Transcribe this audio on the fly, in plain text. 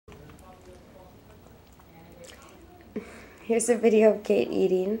Here's a video of Kate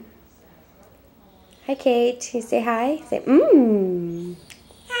eating. Hi, Kate. You say hi? Say, mmm.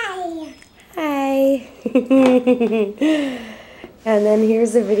 Hi. Hi. And then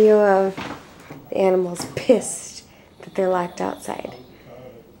here's a video of the animals pissed that they're locked outside.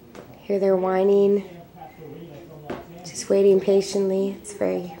 Here they're whining, just waiting patiently. It's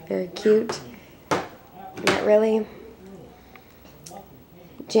very, very cute. Not really.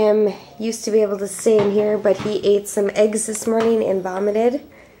 Jim used to be able to stay in here, but he ate some eggs this morning and vomited.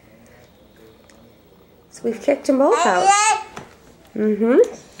 So we've kicked them both out.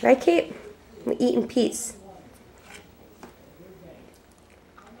 Right, Kate? We eat in peace.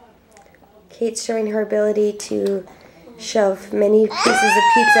 Kate's showing her ability to shove many pieces of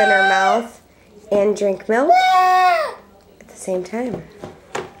pizza in her mouth and drink milk at the same time.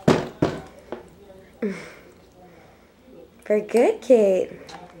 Very good, Kate.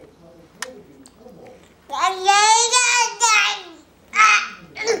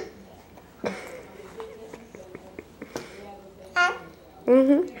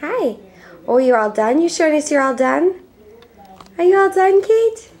 Hi. Oh, you're all done? You showing us you're all done? Are you all done,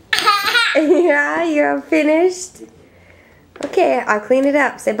 Kate? Yeah, you're all finished? Okay, I'll clean it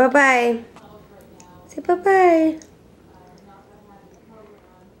up. Say bye-bye. Say bye-bye.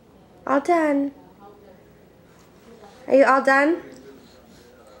 All done. Are you all done?